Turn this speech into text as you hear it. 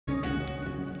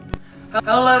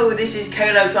Hello, this is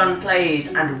Calotron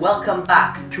Plays, and welcome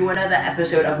back to another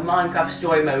episode of Minecraft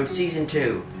Story Mode Season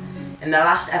 2. In the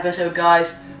last episode,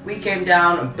 guys, we came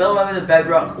down below the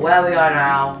bedrock where we are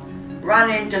now, ran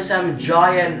into some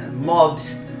giant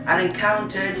mobs, and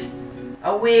encountered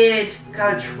a weird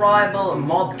kind of tribal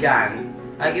mob gang.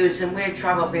 Like, it was some weird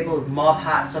tribal people with mob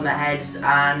hats on their heads,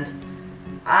 and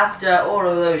after all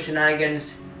of those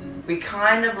shenanigans, we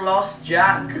kind of lost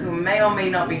Jack, who may or may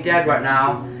not be dead right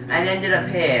now, and ended up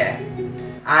here.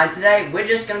 And today we're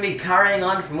just going to be carrying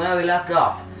on from where we left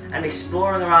off and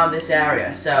exploring around this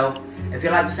area. So if you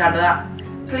like the sound of that,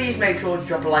 please make sure to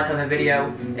drop a like on the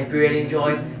video. If you really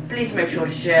enjoy, please make sure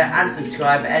to share and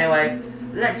subscribe. Anyway,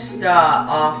 let's start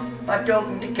off by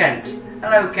talking to Kent.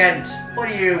 Hello Kent, what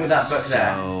are you doing with that book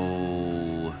there?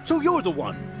 So you're the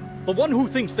one who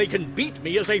thinks they can beat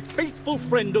me as a faithful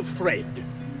friend of Fred.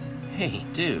 Hey,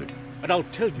 dude. And I'll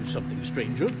tell you something,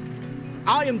 stranger.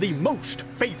 I am the most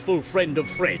faithful friend of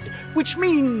Fred, which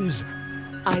means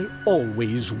I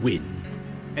always win.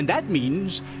 And that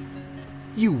means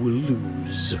you will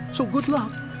lose. So good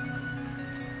luck.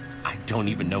 I don't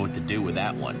even know what to do with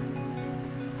that one.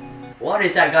 What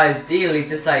is that guy's deal? He's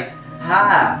just like,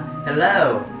 ha,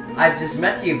 hello, I've just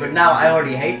met you, but now I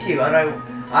already hate you.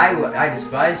 I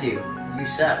despise you. You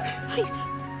suck.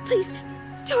 Please,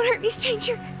 don't hurt me,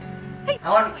 stranger. I did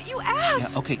what you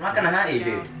asked. Yeah, okay. I'm not gonna hurt you,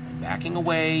 dude. Backing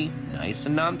away, nice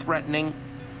and non-threatening.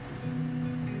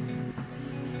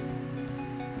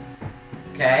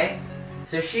 Okay,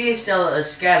 so she is still as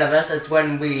scared of us as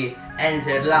when we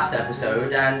entered last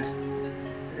episode, and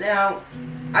now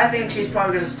I think she's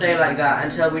probably going to stay like that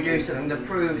until we do something that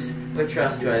proves we're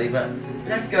trustworthy. But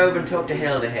let's go over and talk to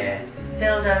Hilda here.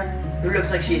 Hilda, who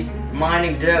looks like she's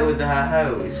mining dirt with her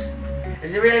hose.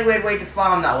 It's a really weird way to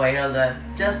farm that way, Hilda.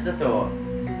 Just a thought.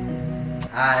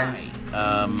 And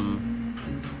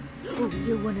Oh,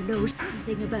 you want to know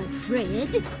something about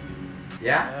Fred?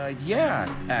 yeah? Yeah,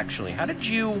 actually. How did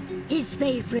you... His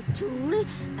favorite tool?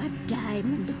 A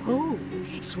diamond hoe.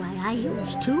 That's why I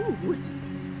use two.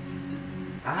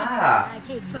 Ah. I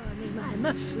take farming my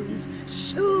mushrooms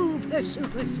super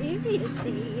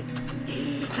seriously.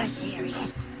 For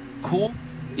serious. Cool?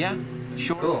 Yeah,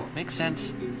 sure. Cool. Makes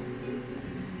sense.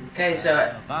 Okay,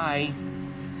 so Bye.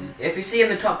 if you see in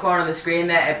the top corner of the screen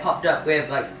there, it popped up with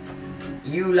like,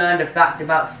 you learned a fact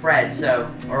about Fred,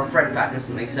 so, or a Fred fact or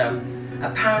something. So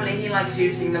apparently he likes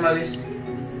using the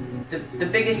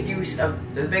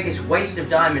biggest waste of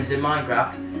diamonds in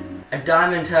Minecraft, a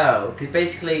diamond hoe. Because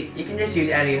basically you can just use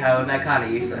any hoe and they're kind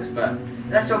of useless. But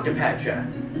let's talk to Petra.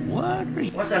 What are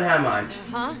you... What's on her mind?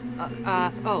 Huh?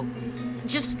 Oh.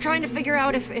 Just trying to figure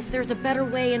out if there's a better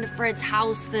way into Fred's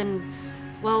house than,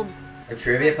 well... A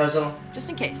trivia puzzle? Just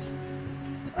in case.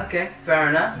 Okay, fair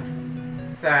enough.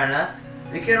 Fair enough.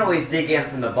 We could always dig in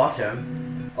from the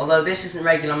bottom. Although this isn't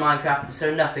regular Minecraft,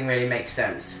 so nothing really makes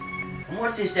sense. And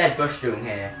what's this dead bush doing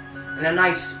here? In a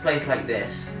nice place like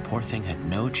this? Poor thing had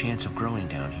no chance of growing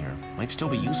down here. Might still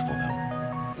be useful,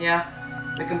 though. Yeah,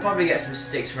 we can probably get some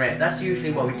sticks from it. That's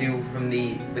usually what we do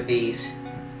with these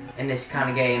in this kind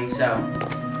of game, so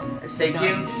let's take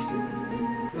Nice.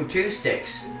 Ooh, 2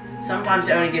 sticks. Sometimes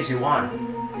it only gives you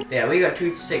 1. Yeah, we got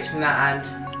 2 sticks from that, and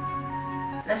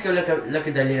let's go look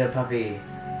at the little puppy.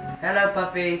 Hello,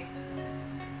 puppy.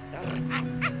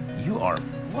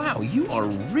 Wow, you are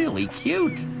really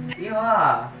cute. You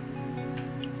are.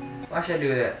 What should I do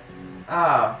with it?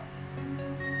 Oh.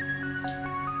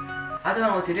 I don't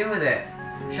know what to do with it.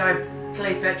 Should I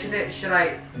play fetch with it? Should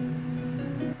I...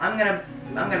 I'm gonna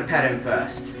pet him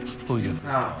first. Oh, you're a good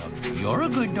dog. You're a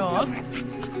good dog.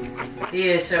 He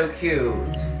is so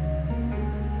cute.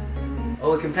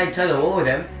 Oh, we can play tug of war with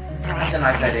him. That's a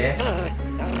nice idea.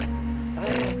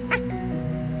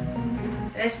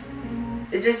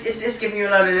 It's just giving you a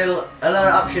lot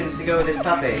of options to go with this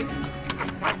puppy.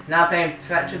 Now playing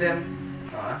fetch with him.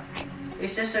 Aw,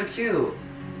 he's just so cute.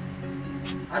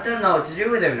 I don't know what to do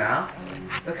with him now.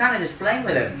 We're kind of just playing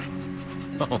with him.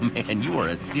 Oh man, you are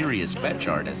a serious fetch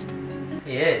artist.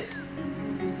 He is.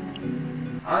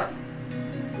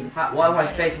 Why do I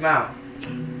fake him out?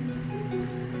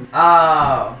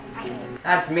 Oh,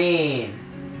 that's mean.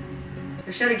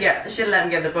 I should have let him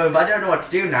get the bone, but I don't know what to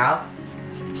do now.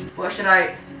 What's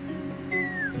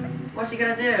he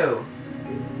gonna do?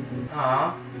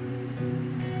 Aw.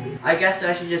 I guess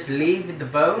I should just leave with the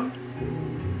bone?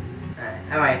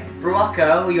 Anyway,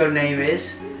 Brocco, your name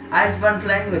is. I had fun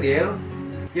playing with you.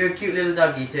 You're a cute little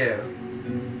doggy too.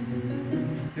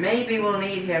 Maybe we'll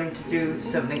need him to do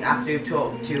something after we've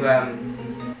talked to,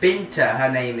 Binta, her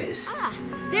name is. Ah,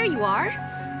 there you are.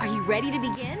 Are you ready to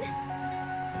begin?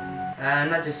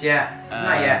 Not just yet.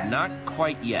 Not yet. Not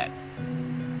quite yet.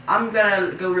 I'm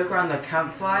gonna go look around the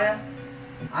campfire.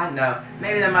 I don't know.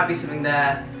 Maybe there might be something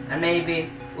there. And maybe...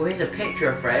 Well, here's a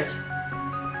picture of Fred.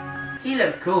 He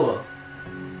looked cool.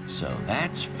 So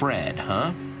that's Fred,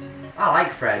 huh? I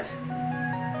like Fred.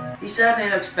 He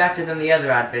certainly looks better than the other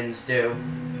admins do.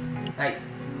 Like...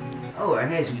 Oh,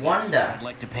 and here's Wanda. I'd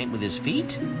like to paint with his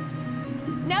feet?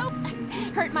 Nope.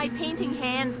 Hurt my painting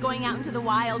hands going out into the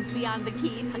wilds beyond the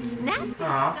keep. Nasty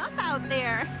stuff out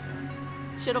there.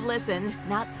 Should have listened.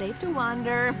 Not safe to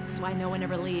wander. That's why no one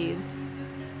ever leaves.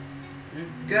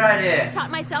 Good idea.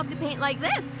 Taught myself to paint like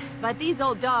this, but these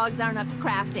old dogs aren't up to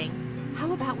crafting.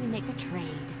 How about we make a trade?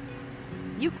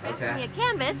 You craft me a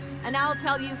canvas, and I'll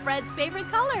tell you Fred's favorite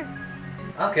color.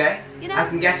 Okay. You know, I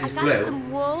can guess it's blue. I got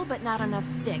some wool, but not enough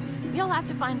sticks. You'll have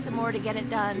to find some more to get it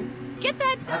done. Get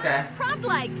that done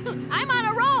prompt-like. I'm on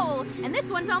a roll, and this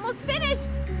one's almost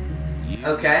finished.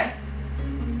 Okay.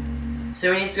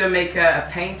 So we need to go make a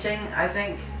painting, I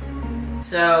think.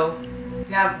 So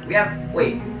we have.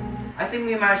 Wait. I think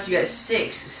we managed to get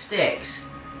 6 sticks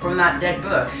from that dead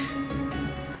bush.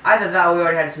 Either that or we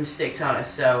already had some sticks on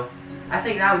us. So I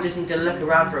think now we just need to look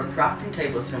around for a crafting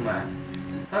table somewhere.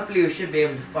 Hopefully we should be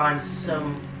able to find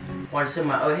one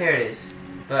somewhere. Oh, here it is.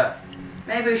 But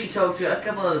maybe we should talk to a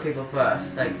couple other people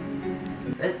first. Like,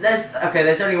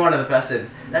 there's only one other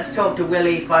person. Let's talk to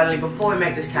Willie finally before we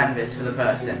make this canvas for the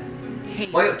person.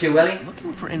 Hey, what are you up to, Willie?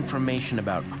 Looking for information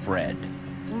about Fred.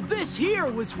 Well, this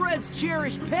here was Fred's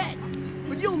cherished pet,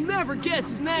 but you'll never guess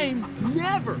his name.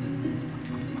 Never.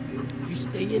 You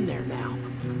stay in there now.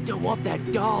 Don't want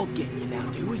that dog getting you now,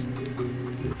 do we?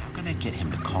 How can I get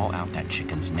him to call out that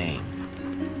chicken's name?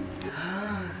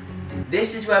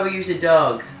 This is where we use a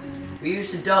dog. We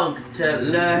use the dog to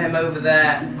lure him over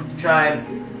there to try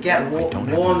and get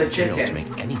warm the chicken. To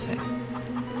make anything.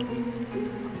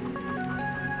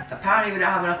 Apparently we don't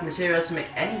have enough materials to make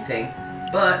anything,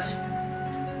 but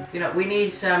you know, we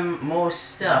need some more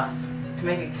stuff to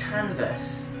make a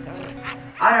canvas.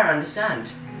 I don't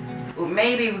understand. Well,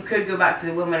 maybe we could go back to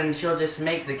the woman and she'll just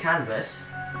make the canvas.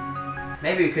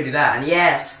 Maybe we could do that. And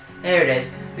yes, here it is.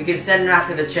 We could send her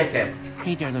after the chicken.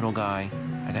 Hey there, little guy.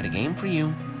 I got a game for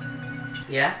you.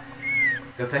 Yeah?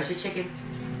 Go fetch the chicken.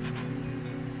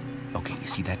 Okay, you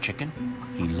see that chicken?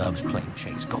 He loves playing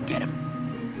chase. Go get him.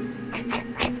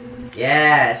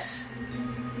 Yes.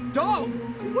 Dog!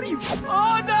 What are you...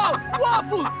 Oh no!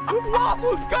 Waffles!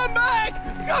 Waffles, come back!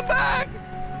 Come back!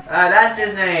 That's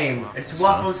his name. It's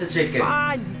Waffles the chicken.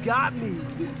 Fine, you got me.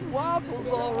 It's Waffles,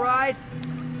 all right.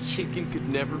 Chicken could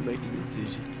never make a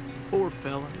decision. Poor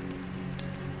fella.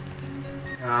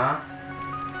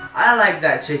 I like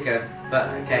that chicken, but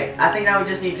okay. I think now we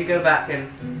just need to go back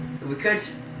and we could.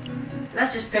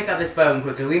 Let's just pick up this bone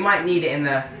quickly. We might need it in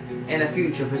the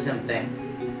future for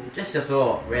something. Just a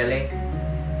thought, really.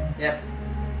 Yep.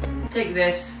 Take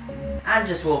this and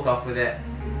just walk off with it.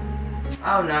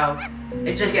 Oh no.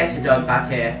 It just gets the dog back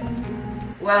here.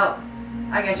 Well,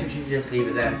 I guess we should just leave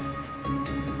it then.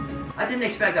 I didn't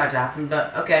expect that to happen,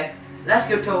 but okay. Let's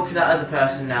go talk to that other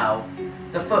person now.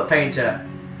 The foot painter.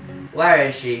 Where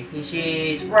is she?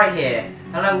 She's right here.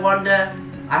 Hello, Wanda.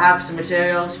 I have some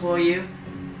materials for you.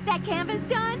 That canvas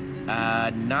done?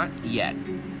 Not yet.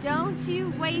 Don't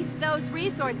you waste those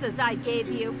resources I gave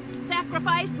you.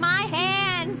 Sacrificed my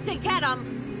hands to get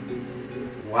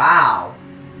them. Wow.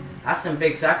 That's some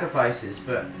big sacrifices,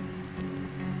 but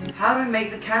how do we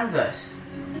make the canvas?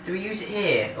 Do we use it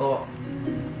here, or?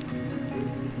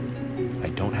 I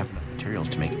don't have enough materials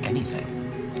to make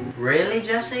anything. Really,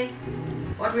 Jesse?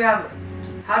 What do we have?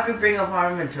 How do we bring up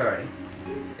our inventory?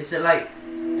 Is it like,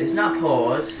 it's not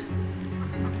pause.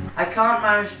 I can't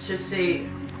manage to see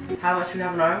how much we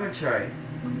have in our inventory.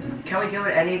 Can we go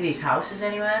to any of these houses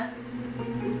anywhere?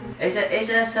 Is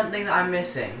there something that I'm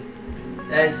missing?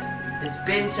 There's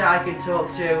Binta I can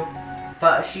talk to,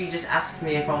 but she just asked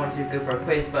me if I wanted to go for a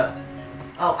quiz, but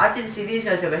oh, I didn't see these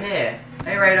guys over here.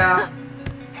 Hey, Radar.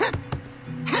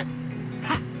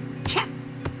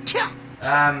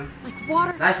 Like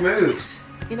water. Nice moves.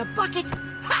 In a bucket,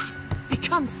 ha!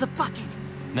 Becomes the bucket.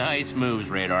 Nice moves,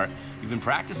 Radar. You've been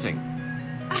practicing.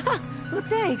 Well,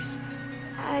 thanks.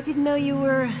 I didn't know you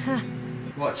were,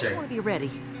 Watching. just want to be ready.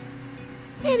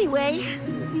 Anyway,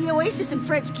 the Oasis and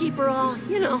Fred's Keep are all,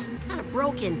 you know, kind of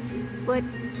broken. But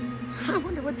I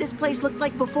wonder what this place looked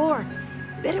like before.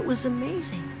 Bet it was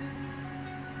amazing.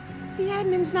 The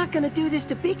admin's not gonna do this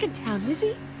to Beacon Town, is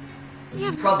he? We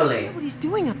have no idea what he's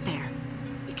doing up there.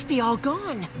 It could be all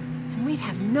gone, and we'd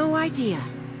have no idea.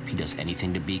 If he does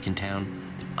anything to Beacon Town,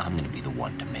 then I'm gonna be the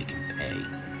one to make him pay.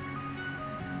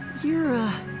 You're,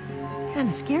 kind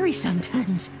of scary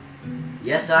sometimes.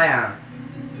 Yes, I am.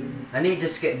 I need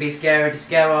to be scary to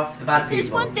scare off the bad people.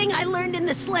 There's one thing I learned in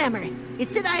the slammer.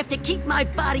 It said I have to keep my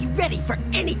body ready for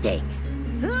anything.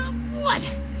 1,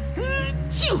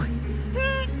 2,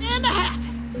 and a half.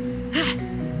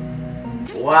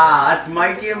 Wow, that's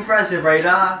mighty impressive,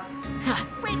 Radar.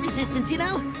 Weight resistance, you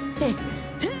know?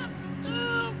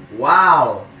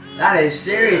 Wow, that is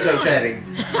serious weight training.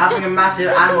 Having a massive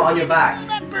animal on your back.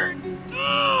 That burn.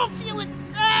 Oh, feel it.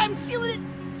 I'm feeling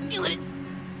it. Feeling it.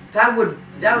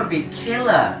 That would be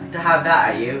killer to have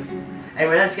that at you.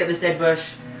 Anyway, let's get this dead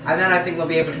bush, and then I think we'll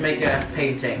be able to make a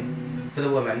painting for the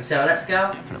woman. So let's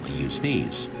go. Definitely use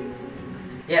these.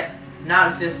 Yep. Now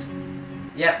it's just.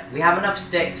 Yep. We have enough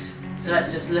sticks, so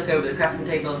let's just look over the crafting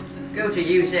table, go to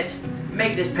use it,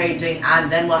 make this painting,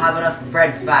 and then we'll have enough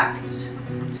Fred facts,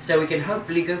 so we can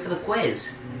hopefully go for the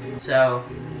quiz. So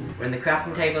we're in the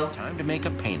crafting table. Time to make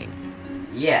a painting.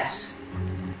 Yes.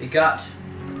 We got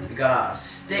our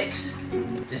sticks.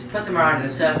 Just put them around in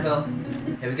a circle.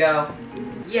 Here we go.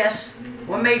 Yes,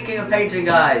 we're making a painting,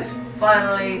 guys.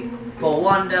 Finally, for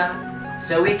wonder,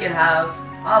 so we can have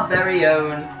our very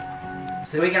own.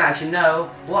 So we can actually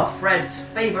know what Fred's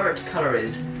favorite color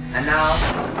is. And now,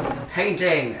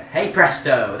 painting. Hey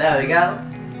presto. There we go.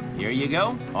 Here you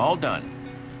go. All done.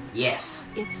 Yes.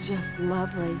 It's just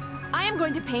lovely. I am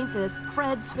going to paint this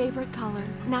Fred's favorite color.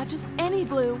 Not just any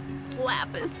blue.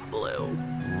 Lapis blue.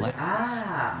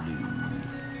 Ah.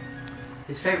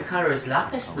 His favorite color is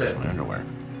lapis blue. Where's my underwear?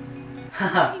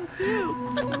 Mine too.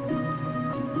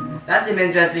 That's an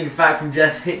interesting fact from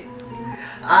Jesse.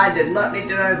 I did not need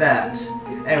to know that.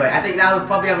 Anyway, I think that would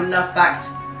probably have enough facts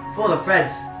for the Fred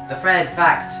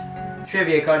fact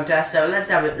trivia contest. So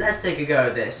let's take a go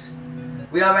at this.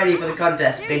 We are ready for the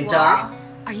contest, Bintar.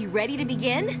 Are you ready to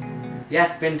begin?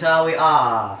 Yes, Bintar, we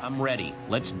are. I'm ready.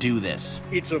 Let's do this.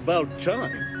 It's about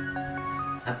time.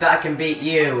 I bet I can beat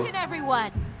you, Attention,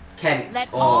 everyone. Kent,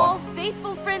 Let or all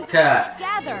faithful friends Kirk.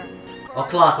 gather. Or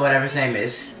Clark, or whatever his name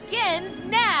is. Begins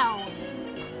now.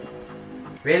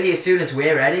 Really, as soon as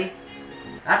we're ready?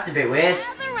 That's a bit weird.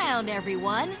 Gather around,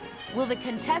 everyone. Will the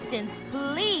contestants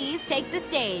please take the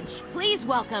stage? Please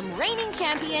welcome reigning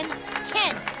champion,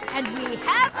 Kent. And we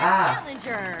have a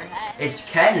challenger. It's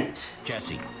Kent.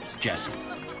 Jesse. It's Jesse.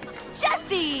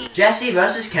 Jesse! Jesse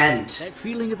versus Kent. That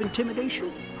feeling of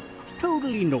intimidation?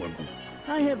 Totally normal.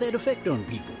 I have that effect on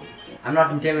people. I'm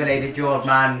not intimidated, you old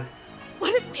man.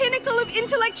 What a pinnacle of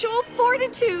intellectual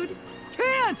fortitude!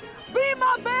 Kent, be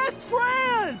my best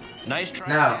friend! Nice try.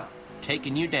 No.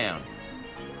 Taking you down.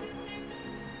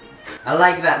 I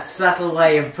like that subtle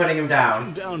way of putting him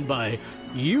down. Down by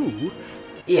you?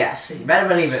 Yes, you better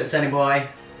believe it, sonny boy.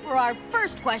 For our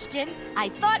first question, I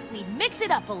thought we'd mix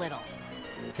it up a little.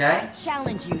 Okay?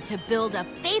 Challenge you to build a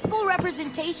faithful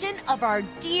representation of our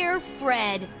dear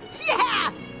Fred.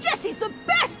 Yeah! Jesse's the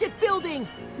best at building!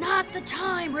 Not the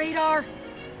time, Radar.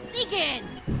 Begin!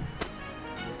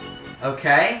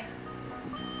 Okay.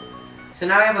 So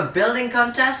now we have a building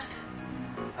contest?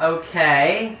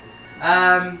 Okay.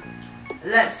 Okay.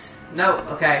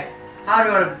 How do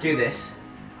I want to do this?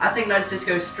 I think let's just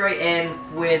go straight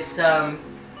in with some...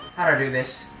 How do I do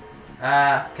this?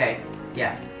 Okay.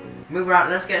 Yeah. Move around.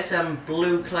 Let's get some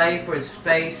blue clay for his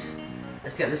face.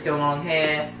 Let's get this going along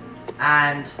here.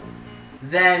 And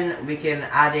then we can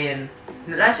add in...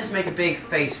 Let's just make a big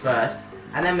face first.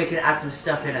 And then we can add some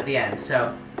stuff in at the end.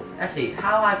 So, let's see.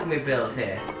 How high can we build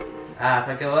here? If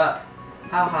I go up,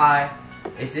 how high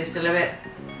is this the limit?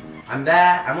 I'm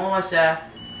there. I'm almost there.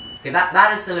 Okay,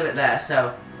 that is the limit there.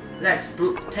 So, let's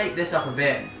take this off a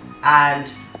bit and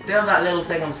build that little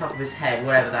thing on the top of his head,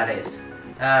 whatever that is.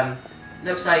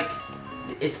 Looks like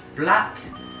it's black.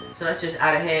 So let's just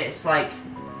add it here. It's like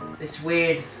this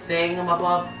weird thing on my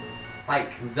bob.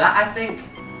 Like that, I think.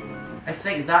 I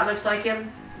think that looks like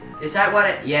him. Is that what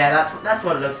it? Yeah, that's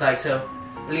what it looks like. So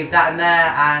we'll leave that in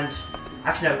there, and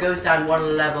actually no, it goes down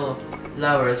one level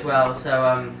lower as well.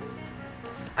 So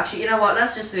actually, you know what?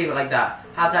 Let's just leave it like that.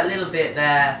 Have that little bit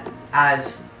there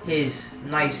as his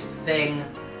nice thing,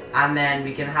 and then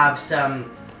we can have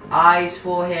some eyes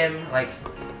for him, like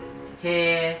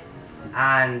here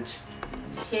and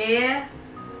here.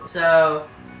 So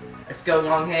let's go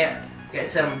along here. Get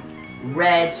some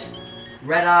red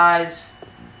eyes,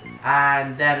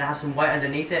 and then have some white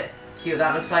underneath it. See what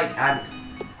that looks like. And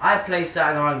I placed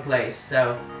that in the wrong place,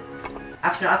 so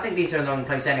actually no, I think these are in the wrong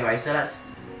place anyway. So let's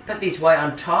put these white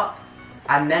on top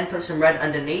and then put some red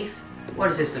underneath. What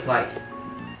does this look like?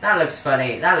 That looks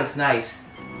funny. That looks nice.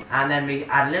 And then we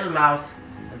add a little mouth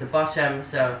at the bottom,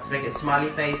 so to make it a smiley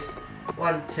face.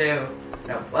 1, 2,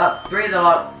 no, well, 3 at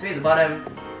the bottom,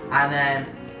 and then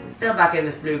fill back in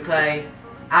this blue clay,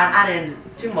 and add in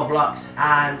 2 more blocks,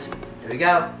 and here we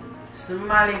go.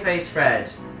 Smiley face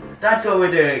Fred. That's what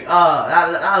we're doing. Oh,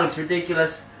 that looks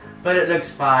ridiculous, but it looks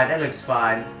fine. It looks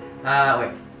fine.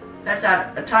 Wait. Let's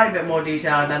add a tiny bit more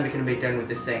detail, and then we can be done with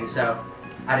this thing. So,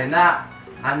 add in that,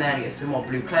 and then get some more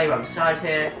blue clay around the side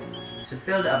here. So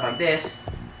build it up like this.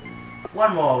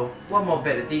 One more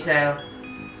bit of detail,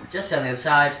 just on the other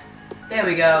side. Here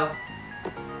we go.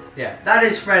 Yeah, that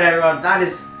is Fred, everyone. That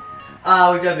is.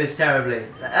 Oh, we've done this terribly.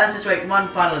 Let's just make one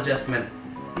final adjustment.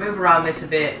 Move around this a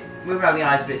bit. Move around the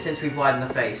eyes a bit since we've widened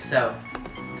the face. So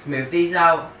let's move these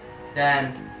out.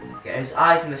 Then get his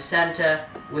eyes in the center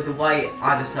with the white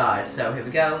either side. So here we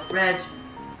go. Red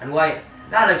and white.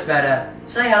 That looks better.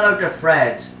 Say hello to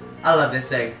Fred. I love this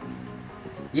thing.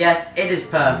 Yes, it is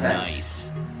perfect.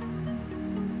 Nice.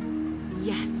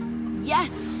 Yes,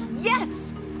 yes,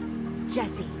 yes!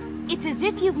 Jesse, it's as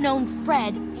if you've known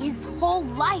Fred his whole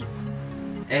life.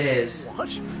 It is.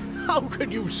 What? How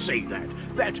can you say that?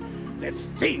 That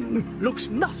thing looks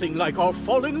nothing like our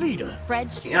fallen leader.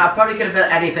 Fred's... You know, I probably could have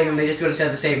built anything and they just would have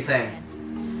said the same thing.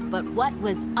 But what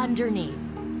was underneath?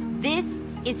 This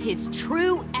is his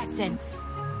true essence.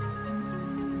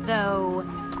 Though,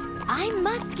 I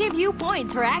must give you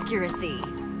points for accuracy.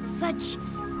 Such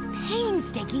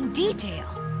painstaking detail.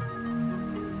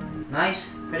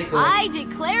 Nice. Pretty cool. I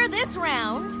declare this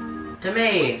round... To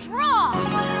me. Draw!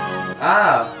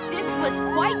 Oh. This was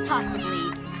quite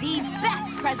possibly the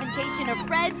best presentation of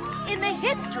Fred's in the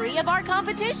history of our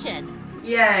competition.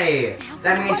 Yay!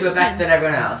 That means we're better than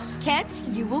everyone else. Kent,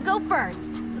 you will go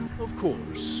first. Of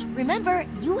course. Remember,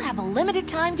 you have a limited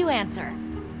time to answer.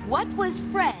 What was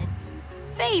Fred's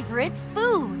favorite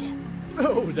food?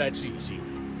 Oh, that's easy.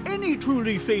 Any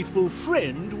truly faithful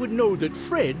friend would know that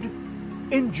Fred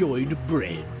enjoyed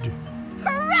bread.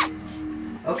 Correct!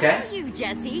 Okay. Now you,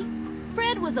 Jesse.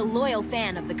 Fred was a loyal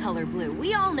fan of the color blue.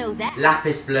 We all know that.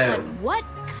 Lapis blue. But what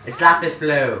It's lapis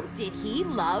blue. did he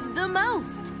love the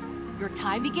most? Your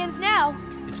time begins now.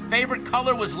 His favorite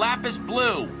color was lapis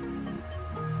blue.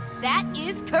 That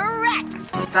is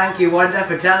correct. Thank you, Wanda,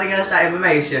 for telling us that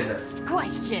information. Next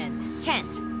question.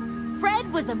 Kent.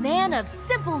 Fred was a man of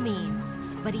simple means,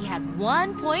 but he had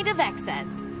 1 point of excess.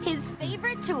 His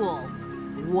favorite tool.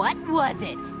 What was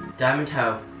it? Diamond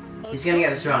hoe. He's gonna get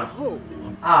this wrong. Oh.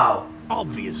 Oh.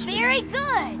 Obviously. Very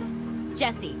good.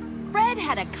 Jesse, Fred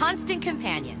had a constant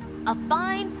companion. A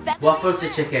fine feathery Waffles the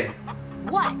hen. chicken.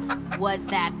 What was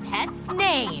that pet's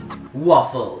name?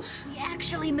 Waffles. He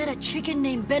actually met a chicken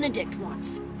named Benedict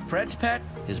once. Fred's pet,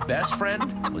 his best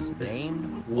friend, was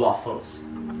named Waffles.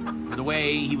 for the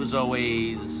way he was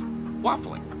always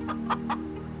waffling.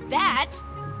 That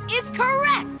is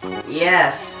correct.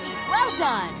 Yes. Well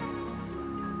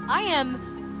done. I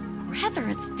am rather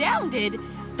astounded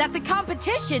that the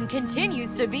competition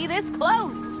continues to be this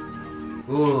close.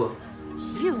 Ooh.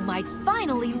 You might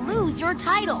finally lose your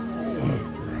title.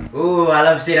 Ooh, I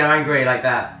love seeing him angry like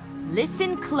that.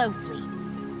 Listen closely,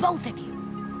 both of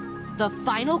you. The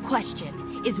final question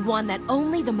is one that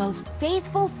only the most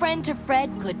faithful friend to Fred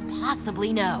could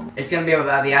possibly know. It's gonna be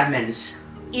about the admins.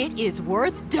 It is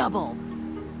worth double.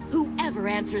 Whoever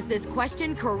answers this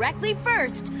question correctly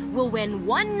first will win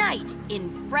 1 night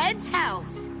in Fred's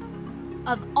house.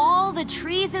 Of all the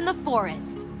trees in the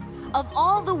forest, of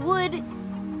all the wood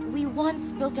we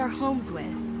once built our homes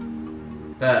with,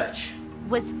 Birch.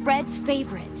 was Fred's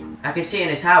favorite. I can see it in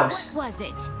his house. What was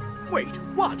it? Wait,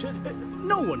 what?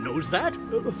 No one knows that.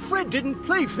 Fred didn't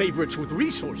play favorites with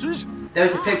resources. There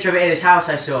was a picture of it in his house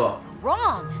I saw.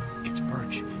 Wrong. It's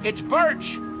birch. It's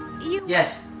birch! You...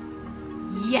 Yes.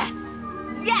 Yes.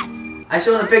 Yes! I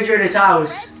saw the picture in his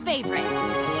house. Fred's favorite.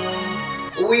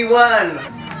 We won!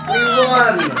 We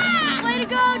won! Way to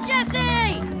go,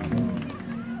 Jesse!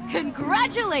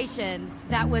 Congratulations!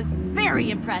 That was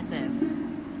very impressive.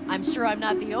 I'm sure I'm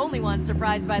not the only one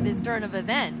surprised by this turn of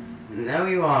events. No,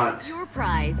 you aren't. Your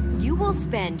prize, you will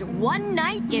spend 1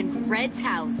 night in Fred's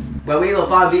house. Where we will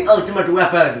find the ultimate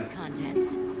weapon.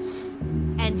 Contents.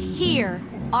 And here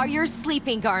are your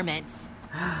sleeping garments.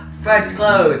 Fred's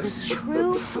clothes. The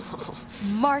true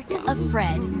mark of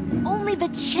Fred. Only the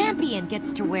champion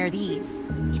gets to wear these.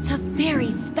 It's a very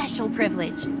special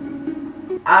privilege.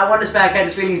 I want to spare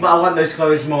Kent's feelings, but I want those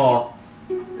clothes more.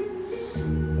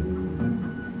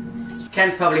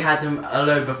 Kent's probably had them a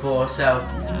load before, so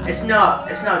it's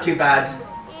not too bad.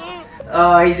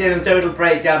 Oh, he's in a total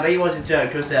breakdown, but he was a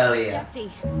jerk to us earlier. Jesse,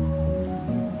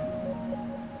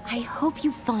 I hope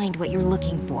you find what you're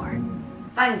looking for.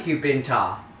 Thank you,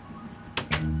 Bintar.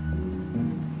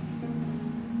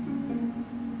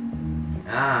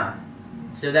 Ah,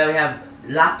 so there we have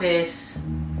lapis,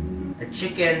 a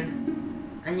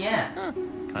chicken, and yeah.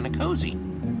 Kind of cozy.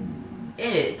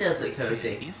 It does look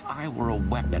cozy. If I were a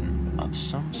weapon of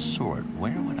some sort,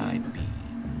 where would I be?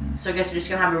 So I guess we're just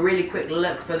gonna have a really quick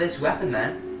look for this weapon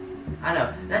then. I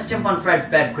know. Let's jump on Fred's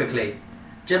bed quickly.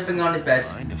 Jumping on his bed.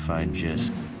 Mind if I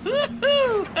just...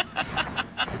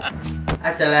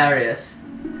 That's hilarious.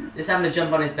 Just having to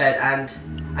jump on his bed, and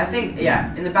I think,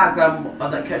 yeah, in the background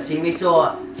of that cutscene we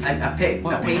saw a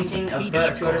painting of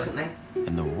Bertram or something.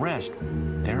 And the rest,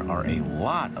 there are a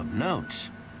lot of notes.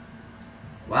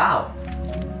 Wow.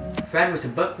 Fred was a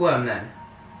bookworm then.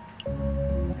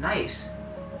 Nice.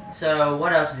 So,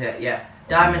 what else is it? Yeah.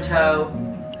 Diamond Toe.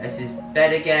 This is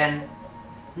bed again.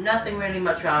 Nothing really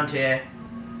much around here.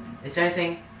 Is there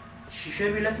anything?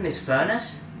 Should we look in this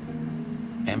furnace?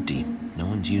 Empty. No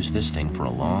one's used this thing for a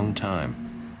long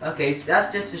time. Okay,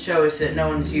 that's just to show us that no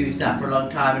one's used that for a long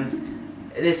time,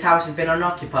 and this house has been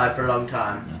unoccupied for a long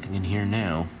time. Nothing in here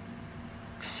now.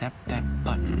 Except that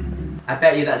button. I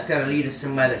bet you that's going to lead us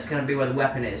somewhere that's going to be where the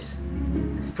weapon is.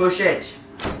 Let's push it.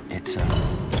 It's a...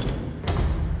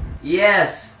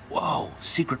 Yes! Whoa,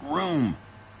 secret room.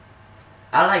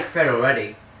 I like Fred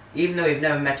already. Even though we've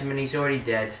never met him and he's already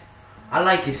dead. I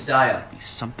like his style. There'll be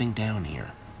something down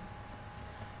here.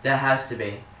 There has to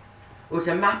be. Oh, it's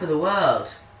a map of the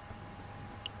world.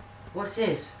 What's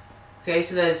this? Okay,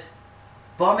 so there's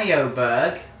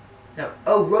Bomioberg. No,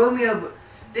 oh, Romeo.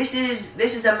 This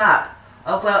is a map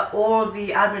of where all the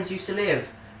admins used to live.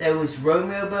 There was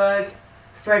Romeoberg,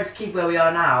 Fred's Keep where we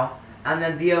are now, and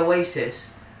then the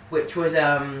Oasis, which was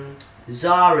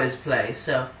Zara's place.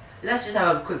 So let's just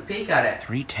have a quick peek at it.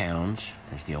 3 towns.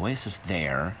 There's the Oasis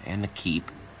there, and the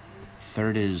Keep.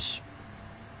 Third is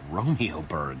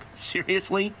Romeoberg.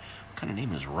 Seriously? What kind of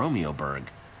name is Romeoberg?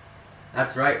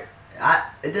 That's right.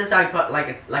 It does sound like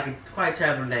a quite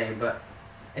terrible name, but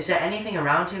is there anything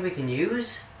around here we can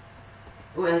use?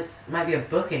 Oh, there might be a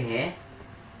book in here.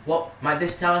 What might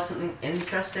this tell us? Something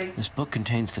interesting? This book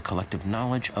contains the collective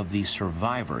knowledge of the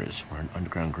survivors. We're an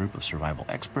underground group of survival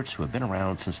experts who have been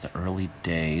around since the early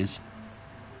days.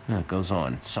 It goes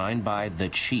on. Signed by the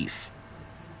Chief.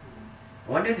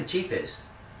 I wonder who the Chief is.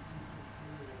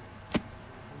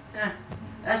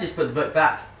 Let's just put the book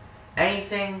back.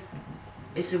 Anything?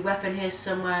 Is a weapon here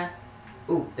somewhere?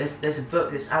 Ooh, there's a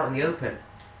book that's out in the open.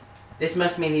 This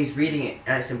must mean he's reading it,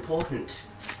 and it's important.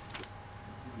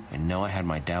 I know I had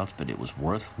my doubts, but it was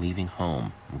worth leaving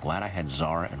home. I'm glad I had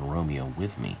Zara and Romeo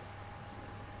with me.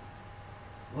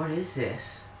 What is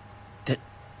this?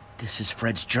 This is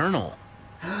Fred's journal.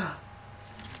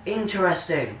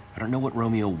 Interesting. I don't know what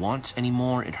Romeo wants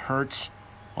anymore. It hurts.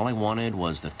 All I wanted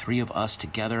was the 3 of us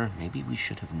together. Maybe we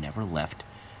should have never left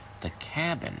the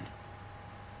cabin.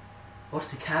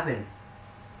 What's the cabin?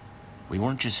 We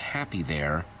weren't just happy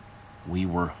there. We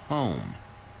were home.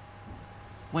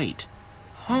 Wait.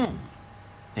 Home?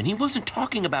 And he wasn't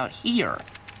talking about here.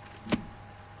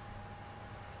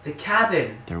 The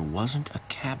cabin. There wasn't a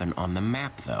cabin on the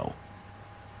map, though.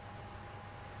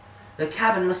 The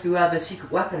cabin must be where the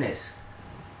secret weapon is.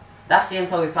 That's the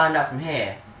info we found out from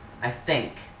here, I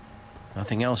think.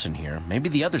 Nothing else in here. Maybe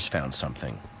the others found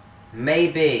something.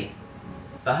 Maybe.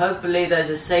 But hopefully there's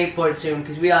a save point soon,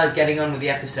 because we are getting on with the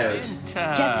episode.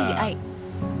 Jesse,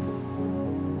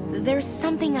 there's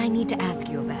something I need to ask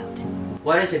you about.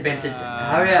 What is it, Binton?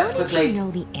 Hurry up, quickly. How did you know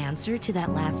the answer to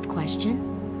that last question?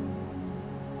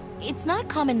 It's not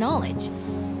common knowledge,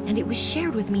 and it was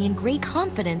shared with me in great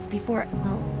confidence before,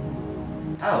 well...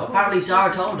 Oh, apparently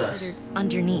Zara told us.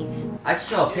 Underneath. I just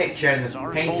saw a picture in the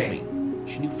Zara painting. told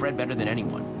me. She knew Fred better than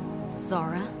anyone.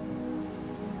 Zara?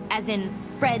 As in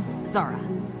Fred's Zara?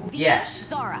 Yes.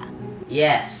 Zara?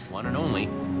 Yes. One and only.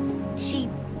 She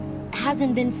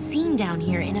hasn't been seen down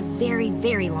here in a very,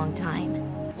 very long time.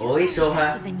 Oh, we saw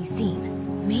her. Than you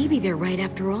seem. Maybe they're right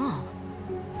after all.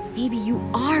 Maybe you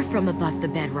are from above the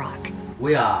bedrock.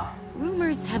 We are.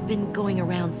 Rumors have been going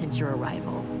around since your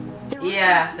arrival.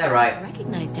 Yeah, they're right.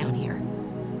 Recognized down here.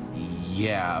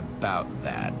 Yeah, about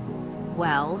that.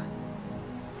 Well,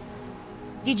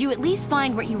 did you at least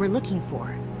find what you were looking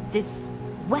for? This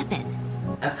weapon?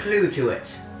 A clue to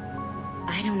it.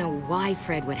 I don't know why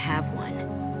Fred would have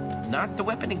one. Not the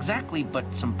weapon exactly,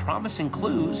 but some promising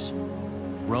clues.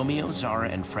 Romeo, Zara,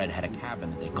 and Fred had a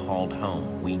cabin that they called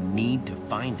home. We need to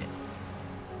find it.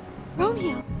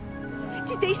 Romeo?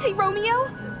 Did they say Romeo?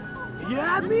 The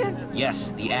admin? Yes,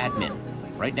 the admin.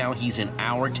 Right now he's in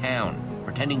our town,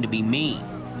 pretending to be me.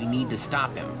 We need to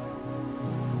stop him.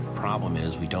 Problem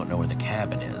is, we don't know where the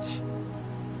cabin is.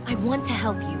 I want to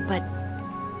help you, but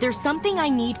there's something I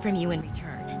need from you in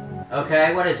return.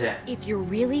 Okay, what is it? If you're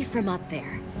really from up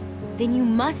there, then you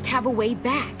must have a way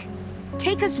back.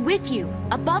 Take us with you,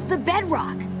 above the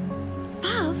bedrock.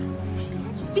 above?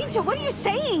 Binta, what are you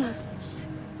saying?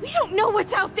 We don't know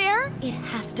what's out there. It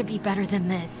has to be better than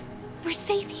this. We're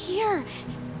safe here.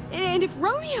 And if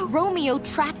Romeo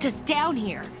trapped us down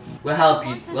here. We'll help you.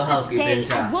 Wants us We'll to help you, stay. I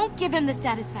Binta. won't give him the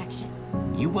satisfaction.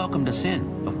 You welcomed us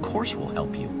in. Of course we'll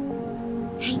help you.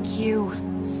 Thank you.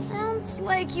 Sounds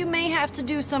like you may have to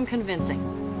do some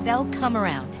convincing. They'll come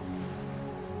around.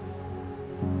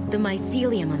 The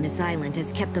mycelium on this island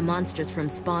has kept the monsters from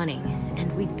spawning,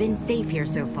 and we've been safe here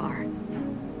so far.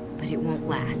 But it won't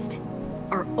last.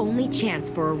 Our only chance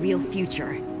for a real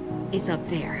future is up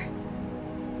there.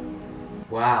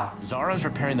 Wow. Zara's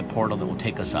repairing the portal that will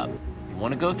take us up. If you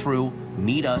want to go through,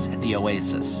 meet us at the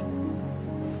oasis.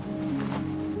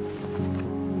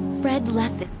 Fred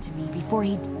left this to me before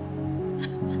he...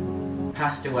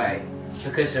 Passed away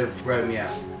because of Romeo.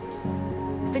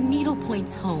 The needle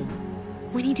points home.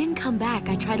 When he didn't come back,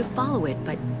 I tried to follow it,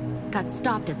 but got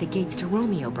stopped at the gates to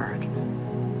Romeoburg.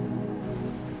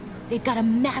 They've got a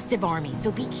massive army,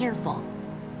 so be careful.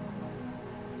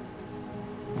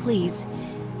 Please,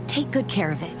 take good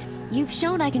care of it. You've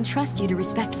shown I can trust you to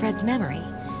respect Fred's memory.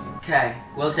 Okay,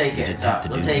 we'll take You it. didn't have to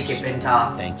We'll do take this. it,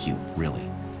 Binta. Thank you, really.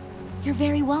 You're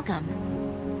very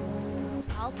welcome.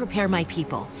 I'll prepare my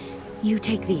people. You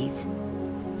take these.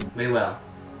 We will.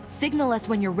 Signal us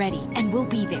when you're ready, and we'll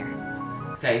be there.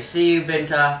 Okay, see you,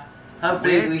 Binta.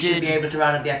 Hopefully Where we should did- be able to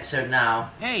round up the episode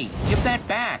now. Hey, give that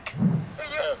back.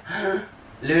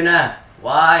 Luna,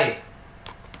 why?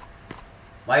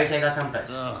 Why you take our compass?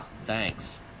 Ugh,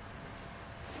 thanks.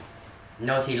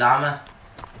 Naughty llama.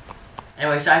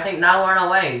 Anyway, so I think now we're on our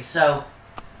way, so...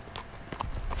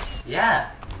 Yeah.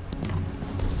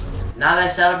 Now they're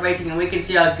celebrating and we can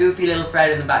see our goofy little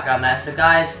Fred in the background there. So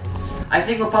guys, I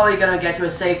think we're probably going to get to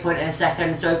a save point in a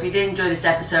second. So if you did enjoy this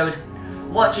episode,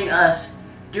 watching us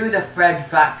do the Fred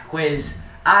fact quiz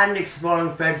and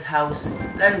exploring Fred's house,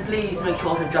 then please make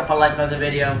sure to drop a like on the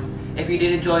video. If you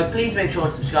did enjoy, please make sure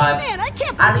to subscribe Man, I can't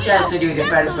and believe share how this video with your obsessed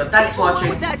friends. those But thanks for people were watching.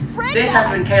 with that Fred This guy.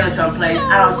 has been Calotron Plays, So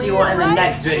and I'll see you all in the weird,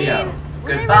 next I mean, video. were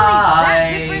they really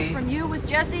that different Goodbye. from you with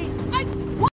Jesse?